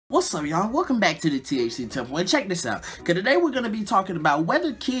What's up, y'all? Welcome back to the THCtemple, and check this out, because today we're going to be talking about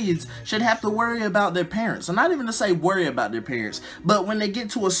whether kids should have to worry about their parents. And not even to say worry about their parents, but when they get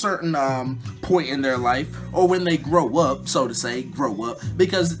to a certain point in their life, or when they grow up, so to say, grow up,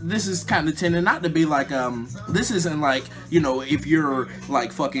 because this is kind of tending not to be like, this isn't like, you know, if you're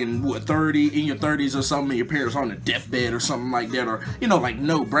like fucking, what, 30, in your 30s or something, and your parents are on a deathbed or something like that, or, you know, like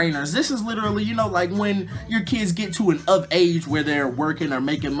no-brainers. This is literally, you know, like when your kids get to an of age where they're working or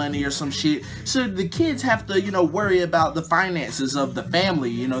making money or some shit, so the kids have to, you know, worry about the finances of the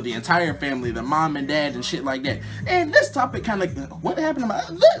family, you know, the entire family, the mom and dad and shit like that. And this topic kind of, what happened to my,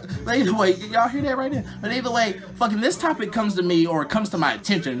 but either way, y'all hear that right there? But either way, fucking this topic comes to me, or comes to my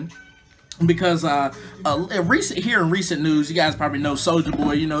attention, because in recent news, you guys probably know Soulja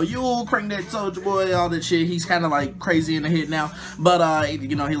Boy. You know, you'll crank that Soulja Boy, all that shit. He's kind of like crazy in the head now, but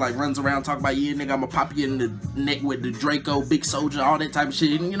you know, he like runs around talking about, yeah, nigga, I'ma pop you in the neck with the Draco, big soldier, all that type of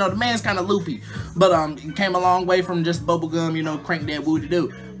shit. And you know, the man's kind of loopy, but he came a long way from just bubblegum, you know, crank that woody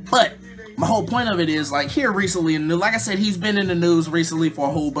do. But my whole point of it is, like, here recently, and like I said, he's been in the news recently for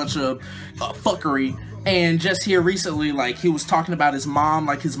a whole bunch of fuckery. And just here recently, like, he was talking about his mom,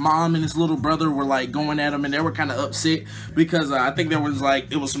 like, his mom and his little brother were, like, going at him, and they were kind of upset, because I think there was,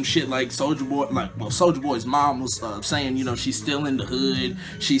 like, it was some shit, like, Soulja Boy, like, well, Soulja Boy's mom was saying, you know, she's still in the hood,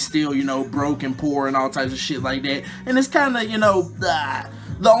 she's still, you know, broke and poor and all types of shit like that. And it's kind of, you know,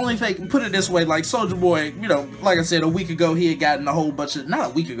 the only thing, put it this way, like, Soulja Boy, you know, like I said, a week ago, he had gotten a whole bunch of, not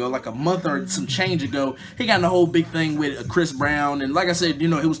a week ago, like a month or some change ago, he got in a whole big thing with Chris Brown, and like I said, you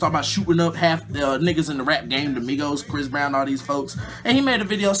know, he was talking about shooting up half the niggas in the rap game, the Migos, Chris Brown, all these folks, and he made a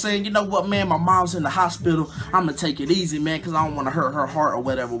video saying, you know what, man, my mom's in the hospital, I'm gonna take it easy, man, because I don't want to hurt her heart or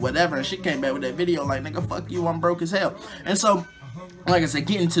whatever, and she came back with that video like, nigga, fuck you, I'm broke as hell. And so, like I said,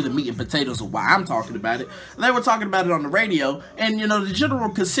 getting to the meat and potatoes of why I'm talking about it, they were talking about it on the radio, and, you know, the general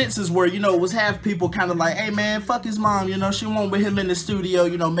consensus were, you know, was half people kind of like, hey, man, fuck his mom, you know, she won't with him in the studio,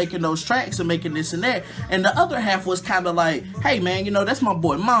 you know, making those tracks and making this and that, and the other half was kind of like, hey, man, you know, that's my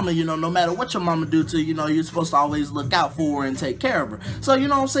boy mama, you know, no matter what your mama do to you, know, you're supposed to always look out for her and take care of her. So, you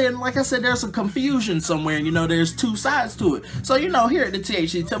know what I'm saying, like I said, there's some confusion somewhere, and, you know, there's two sides to it. So, you know, here at the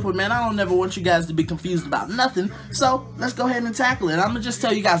THCtemple, man, I don't never want you guys to be confused about nothing, so let's go ahead and tackle it. I'm gonna just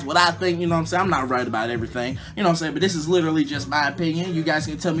tell you guys what I think, you know what I'm saying? I'm not right about everything, you know what I'm saying? But this is literally just my opinion. You guys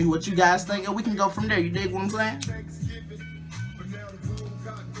can tell me what you guys think, and we can go from there. You dig what I'm saying?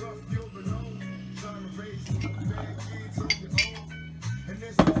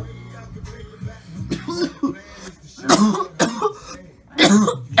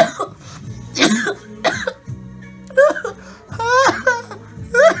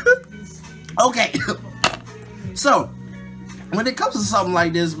 Okay. So, when it comes to something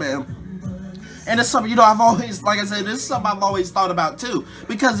like this, man, and it's something, you know, I've always, like I said, this is something I've always thought about too,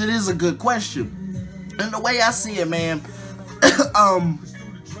 because it is a good question. And the way I see it, man,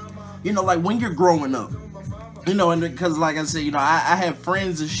 you know, like when you're growing up, you know, and because like I said, you know, I have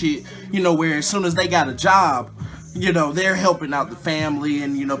friends and shit, you know, where as soon as they got a job, you know, they're helping out the family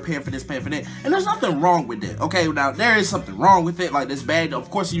and, you know, paying for this, paying for that. And there's nothing wrong with that, okay? Now, there is something wrong with it, like this bad. Of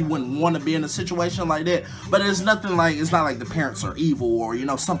course, you wouldn't want to be in a situation like that, but there's nothing like, it's not like the parents are evil or, you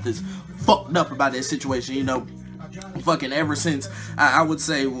know, something's fucked up about that situation, you know. Fucking ever since, I would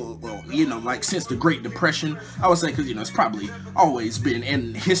say, well, you know, like since the Great Depression, I would say, because, you know, it's probably always been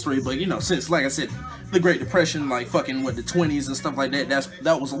in history, but, you know, since, like I said, the Great Depression, like fucking what, the 20s and stuff like that,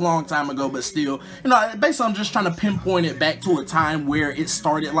 that was a long time ago, but still, you know, basically I'm just trying to pinpoint it back to a time where it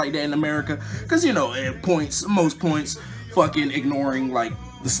started like that in America, because, you know, at most points, fucking ignoring, like,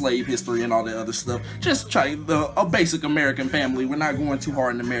 the slave history and all that other stuff. Just try a basic American family. We're not going too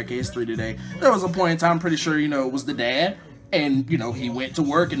hard in American history today. There was a point in time, I'm pretty sure, you know, it was the dad, and, you know, he went to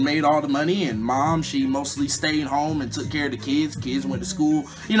work and made all the money, and mom, she mostly stayed home and took care of the kids. Kids went to school.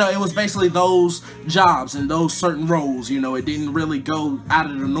 You know, it was basically those jobs and those certain roles, you know. It didn't really go out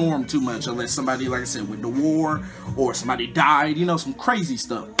of the norm too much unless somebody, like I said, went to war or somebody died, you know, some crazy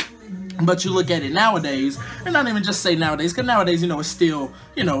stuff. But you look at it nowadays, and not even just say nowadays, because nowadays, you know, it's still,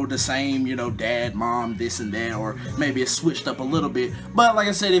 you know, the same, you know, dad, mom, this and that, or maybe it's switched up a little bit. But like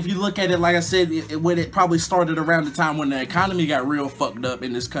I said, if you look at it, like I said, when it probably started around the time when the economy got real fucked up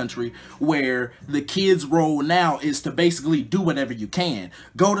in this country, where the kids' role now is to basically do whatever you can.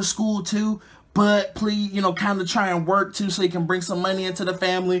 Go to school too, but please, you know, kind of try and work too so you can bring some money into the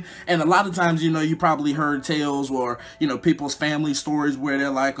family. And a lot of times, you know, you probably heard tales or, you know, people's family stories where they're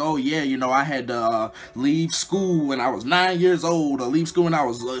like, oh yeah, you know, I had to leave school when I was 9 years old, or leave school when I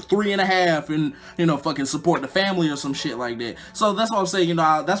was 3.5, and, you know, fucking support the family or some shit like that. So that's what I'm saying, you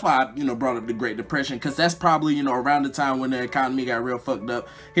know, that's why I, you know, brought up the Great Depression, because that's probably, you know, around the time when the economy got real fucked up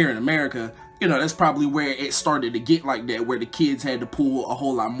here in America. You know, that's probably where it started to get like that, where the kids had to pull a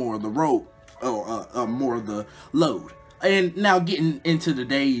whole lot more of the rope, or more of the load. And now getting into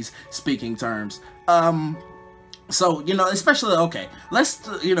today's speaking terms, so, you know, especially, okay, let's,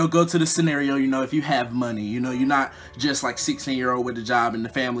 you know, go to the scenario, you know, if you have money, you know, you're not just like 16-year-old with a job and the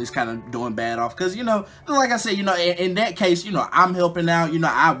family's kind of doing bad off, because, you know, like I said, you know, in that case, you know, I'm helping out, you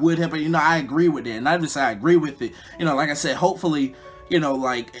know, I would help, you know, I agree with it, and I just say I agree with it, you know, like I said, hopefully, you know,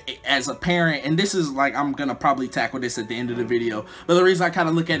 like, as a parent, and this is, like, I'm gonna probably tackle this at the end of the video, but the reason I kind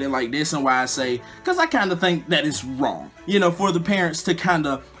of look at it like this, and why I say, because I kind of think that it's wrong, you know, for the parents to kind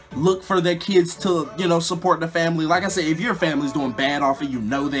of look for their kids to, you know, support the family. Like I said, if your family's doing bad off and you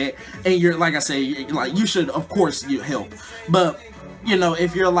know that, and you're, like I say, like, you should, of course, you help, but, you know,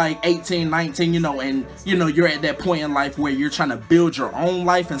 if you're like 18, 19, you know, and, you know, you're at that point in life where you're trying to build your own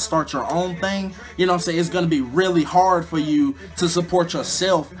life and start your own thing, you know what I'm saying, it's going to be really hard for you to support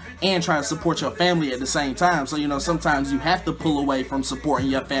yourself and try to support your family at the same time. So, you know, sometimes you have to pull away from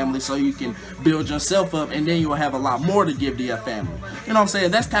supporting your family so you can build yourself up, and then you'll have a lot more to give to your family. You know what I'm saying?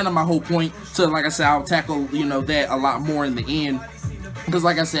 That's kind of my whole point. So, like I said, I'll tackle, you know, that a lot more in the end. Because,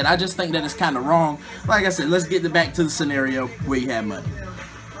 like I said, I just think that it's kind of wrong. Like I said, let's get back to the scenario where you have money.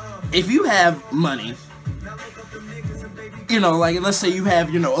 If you have money, you know, like, let's say you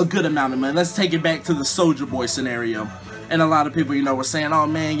have, you know, a good amount of money. Let's take it back to the Soulja Boy scenario. And a lot of people, you know, were saying, oh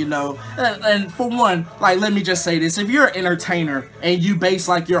man, you know, and for one, like, let me just say this, if you're an entertainer and you base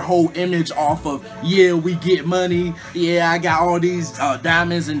like your whole image off of, yeah, we get money, yeah, I got all these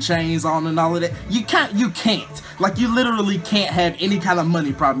diamonds and chains on and all of that, you can't, like, you literally can't have any kind of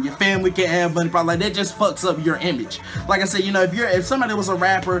money problem. Your family can't have money problem. Like, that just fucks up your image. Like I said, you know, if somebody was a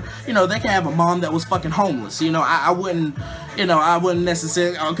rapper, you know, they can have a mom that was fucking homeless. You know, I wouldn't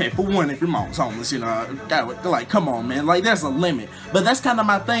necessarily, okay, for one, if your mom's homeless, you know, that would, like, come on, man, like, there's a limit. But that's kind of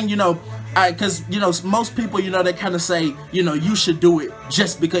my thing, you know, because, you know, most people, you know, they kind of say, you know, you should do it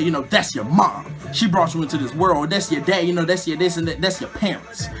just because, you know, that's your mom. She brought you into this world. That's your dad, you know, that's your this and that, that's your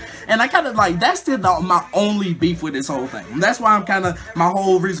parents. And I kind of, like, that's still my only beef with this whole thing. That's why I'm kind of, my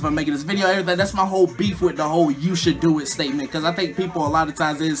whole reason for making this video, everything, that's my whole beef with the whole you should do it statement. Because I think people, a lot of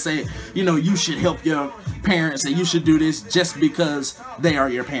times, they say, you know, you should help your parents and you should do this just because they are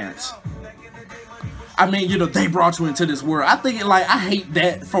your parents. I mean, you know, they brought you into this world. I think, like, I hate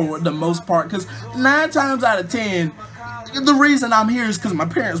that for the most part, because 9 times out of 10, the reason I'm here is because my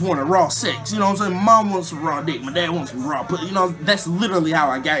parents wanted raw sex. You know what I'm saying? My mom wants some raw dick. My dad wants some raw pussy. You know, that's literally how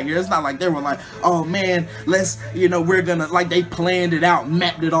I got here. It's not like they were like, oh man, let's, you know, we're gonna, like, they planned it out,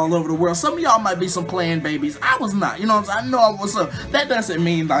 mapped it all over the world. Some of y'all might be some planned babies. I was not. You know what I'm saying? I know I was up. That doesn't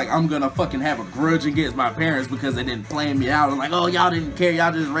mean, like, I'm gonna fucking have a grudge against my parents because they didn't plan me out. Like, oh, y'all didn't care.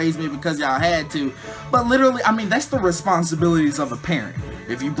 Y'all just raised me because y'all had to. But literally, I mean, that's the responsibilities of a parent.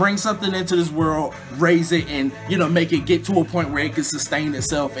 If you bring something into this world, raise it, and, you know, make it get to a point where it can sustain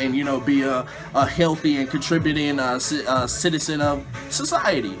itself and, you know, be a healthy and contributing citizen of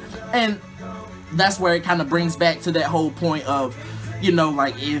society. And that's where it kind of brings back to that whole point of, you know,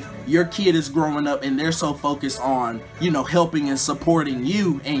 like, if your kid is growing up and they're so focused on, you know, helping and supporting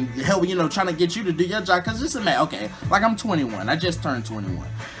you and helping, you know, trying to get you to do your job, because just imagine, okay, like, I'm 21, I just turned 21,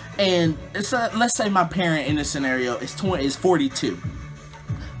 and it's let's say my parent in this scenario is 42.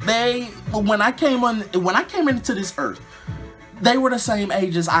 When I came into this earth, they were the same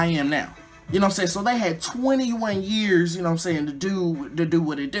age as I am now. You know what I'm saying? So they had 21 years, you know what I'm saying, to do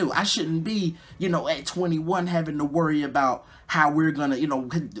what they do. I shouldn't be, you know, at 21 having to worry about how we're gonna, you know,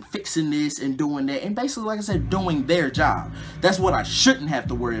 fixing this and doing that, and basically, like I said, doing their job. That's what I shouldn't have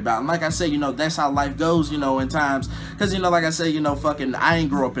to worry about. And like I said, you know, that's how life goes, you know, in times, because, you know, like I said, you know, fucking, I ain't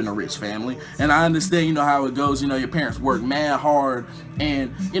grow up in a rich family, and I understand, you know, how it goes. You know, your parents work mad hard,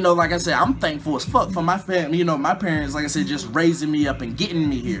 and, you know, like I said, I'm thankful as fuck for my family, you know, my parents, like I said, just raising me up and getting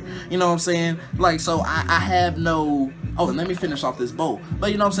me here, you know what I'm saying? Like, so I have no, Oh, and let me finish off this bowl.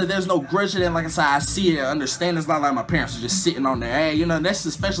 But you know what I'm saying, there's no grudge in it. Like I said, I see it, I understand. It's not like my parents are just sitting on their ass. You know, that's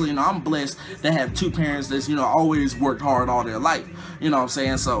especially, you know, I'm blessed to have two parents that's, you know, always worked hard all their life. You know what I'm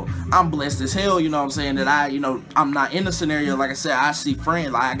saying? So I'm blessed as hell, you know what I'm saying, that I'm not in a scenario. Like I said, I see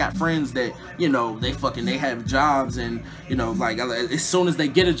friends, like I got friends that, you know, they have jobs, and, you know, like as soon as they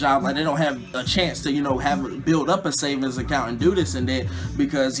get a job, like they don't have a chance to, you know, build up a savings account and do this and that,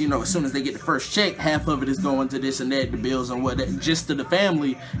 because, you know, as soon as they get the first check, half of it is going to this and that, the bills and what, just to the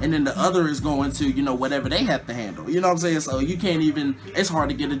family, and then the other is going to, you know, whatever they have to handle. You know what I'm saying? So you can't even, it's hard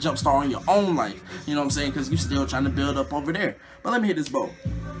to get a jump start on your own life. You know what I'm saying? Because you're still trying to build up over there. But let me hit this bowl.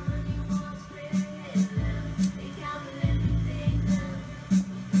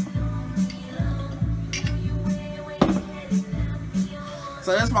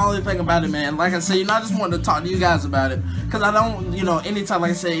 So that's my only thing about it, man. Like I said, you know, I just wanted to talk to you guys about it, because I don't, you know, anytime,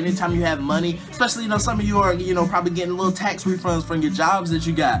 like I said, anytime you have money, especially, you know, some of you are, you know, probably getting little tax refunds from your jobs that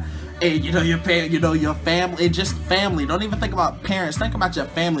you got, and, you know, your parent, you know, your family, and just family. Don't even think about parents, think about your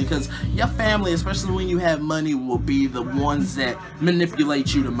family, because your family, especially when you have money, will be the ones that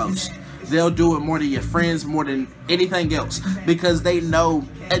manipulate you the most. They'll do it more than your friends, more than anything else, because they know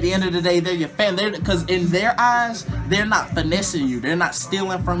at the end of the day they're your family. Because in their eyes, they're not finessing you, they're not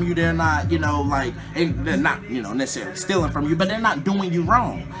stealing from you, they're not, you know, like, they're not, you know, necessarily stealing from you, but they're not doing you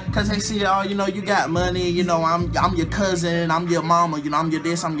wrong, because they see, oh, you know, you got money, you know, I'm your cousin, I'm your mama, you know, I'm your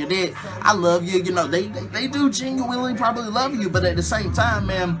this, I'm your that, I love you, you know, they do genuinely probably love you, but at the same time,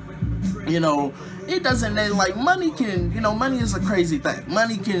 man, you know, it doesn't, like, money can, you know, money is a crazy thing.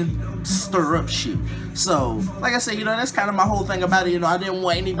 Money can stir up shit. So, like I said, you know, that's kind of my whole thing about it. You know, I didn't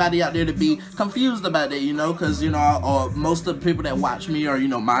want anybody out there to be confused about it, you know, because, you know, most of the people that watch me are, you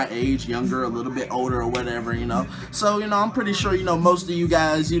know, my age, younger, a little bit older or whatever, you know. So, you know, I'm pretty sure, you know, most of you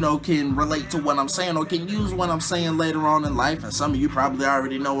guys, you know, can relate to what I'm saying, or can use what I'm saying later on in life. And some of you probably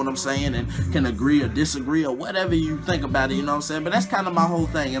already know what I'm saying and can agree or disagree or whatever you think about it, you know what I'm saying. But that's kind of my whole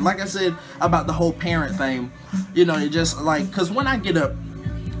thing. And like I said about the whole parent thing, you know, it just, like, because when I get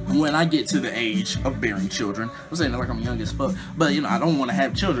to the age of bearing children, I'm saying it like I'm young as fuck, but, you know, I don't want to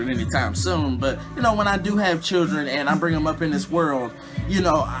have children anytime soon. But, you know, when I do have children and I bring them up in this world, you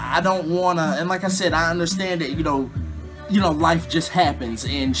know, I don't want to, and like I said, I understand that, you know, life just happens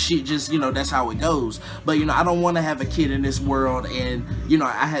and shit just, you know, that's how it goes. But, you know, I don't want to have a kid in this world and, you know,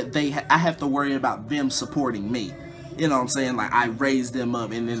 I have to worry about them supporting me. You know what I'm saying? Like, I raise them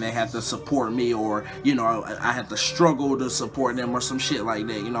up and then they have to support me, or, you know, I have to struggle to support them or some shit like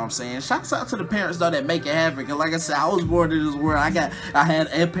that. You know what I'm saying? Shouts out to the parents, though, that make it happen. Because, like I said, I was born in this world. I had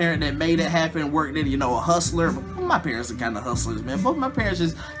a parent that made it happen, worked in, you know, a hustler. My parents are kind of hustlers, man. Both my parents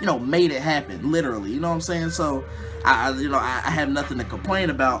just, you know, made it happen, literally. You know what I'm saying? So, you know, I have nothing to complain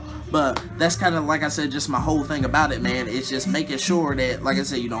about. But that's kind of, like I said, just my whole thing about it, man. It's just making sure that, like I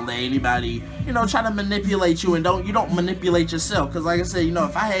said, you don't let anybody, you know, try to manipulate you, and you don't manipulate yourself. Because, like I said, you know,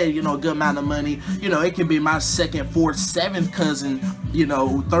 if I had, you know, a good amount of money, you know, it could be my second, fourth, seventh cousin, you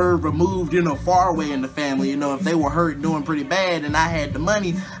know, third removed, you know, far away in the family. You know, if they were hurt, doing pretty bad, and I had the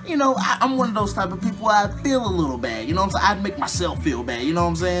money, you know, I'm one of those type of people. I feel a little bad, you know what I'm saying? I'd make myself feel bad, you know what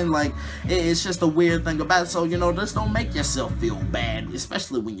I'm saying? Like, it's just a weird thing about it. So, you know, just don't make yourself feel bad,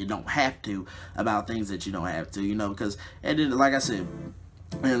 especially when you don't have to, about things that you don't have to, you know, because, and then, like I said,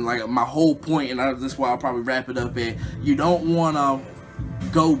 and like my whole point, and that's why I'll probably wrap it up at, you don't want to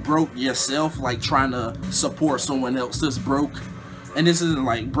go broke yourself, like trying to support someone else that's broke. And this isn't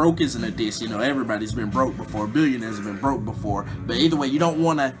like, broke isn't a diss, you know, everybody's been broke before, billionaires have been broke before, but either way, you don't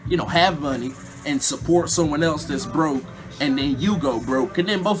want to, you know, have money and support someone else that's broke, and then you go broke, and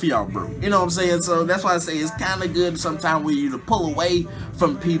then both of y'all broke. You know what I'm saying? So that's why I say it's kind of good sometimes for you to pull away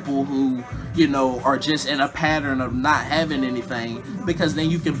from people who, you know, are just in a pattern of not having anything, because then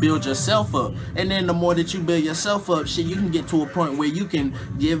you can build yourself up. And then the more that you build yourself up, shit, you can get to a point where you can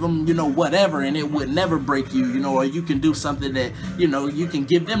give them, you know, whatever, and it would never break you, you know, or you can do something that, you know, you can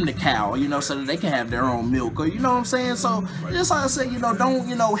give them the cow, you know, so that they can have their own milk, or, you know what I'm saying? So just like I say, you know, don't,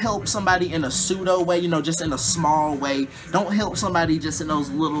 you know, help somebody in a pseudo way, you know, just in a small way. Don't help somebody just in those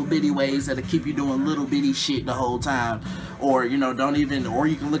little bitty ways that'll keep you doing little bitty shit the whole time. Or, you know, don't even, or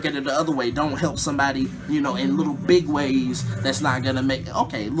you can look at it the other way. Don't help somebody, you know, in little big ways that's not gonna make,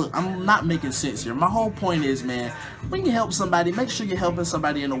 okay, look, I'm not making sense here. My whole point is, man, when you help somebody, make sure you're helping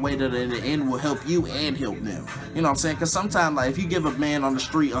somebody in a way that in the end will help you and help them. You know what I'm saying? Because sometimes, like, if you give a man on the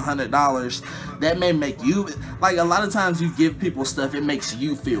street $100, that may make you, like, a lot of times you give people stuff, it makes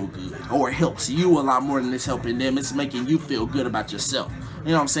you feel good, or it helps you a lot more than it's helping them. It's making you feel good about yourself. You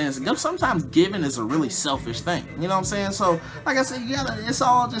know what I'm saying? Sometimes giving is a really selfish thing. You know what I'm saying? So, like I said, it's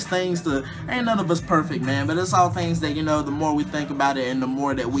all just things ain't none of us perfect, man, but it's all things that, you know, the more we think about it and the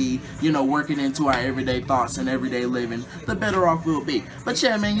more that we, you know, work it into our everyday thoughts and everyday living, the better off we'll be. But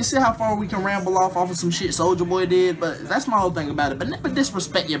yeah, man, you see how far we can ramble off of some shit Soulja Boy did? But that's my whole thing about it. But never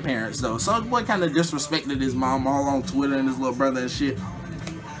disrespect your parents, though. Soulja Boy kind of disrespected his mom all on Twitter and his little brother and shit.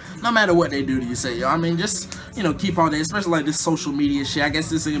 No matter what they do to you, say, yo, I mean, just, you know, keep all that, especially like this social media shit. I guess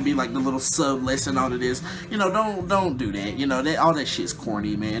this is gonna be like the little sub lesson out of this. You know, don't do that. You know, all that shit's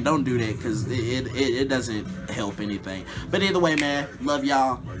corny, man. Don't do that, because it doesn't help anything. But either way, man, love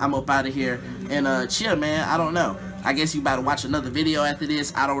y'all. I'm up out of here. And chill, man. I don't know. I guess you about to watch another video after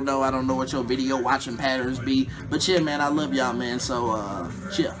this. I don't know what your video watching patterns be. But chill, man. I love y'all, man. So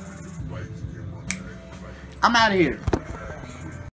chill. I'm out of here.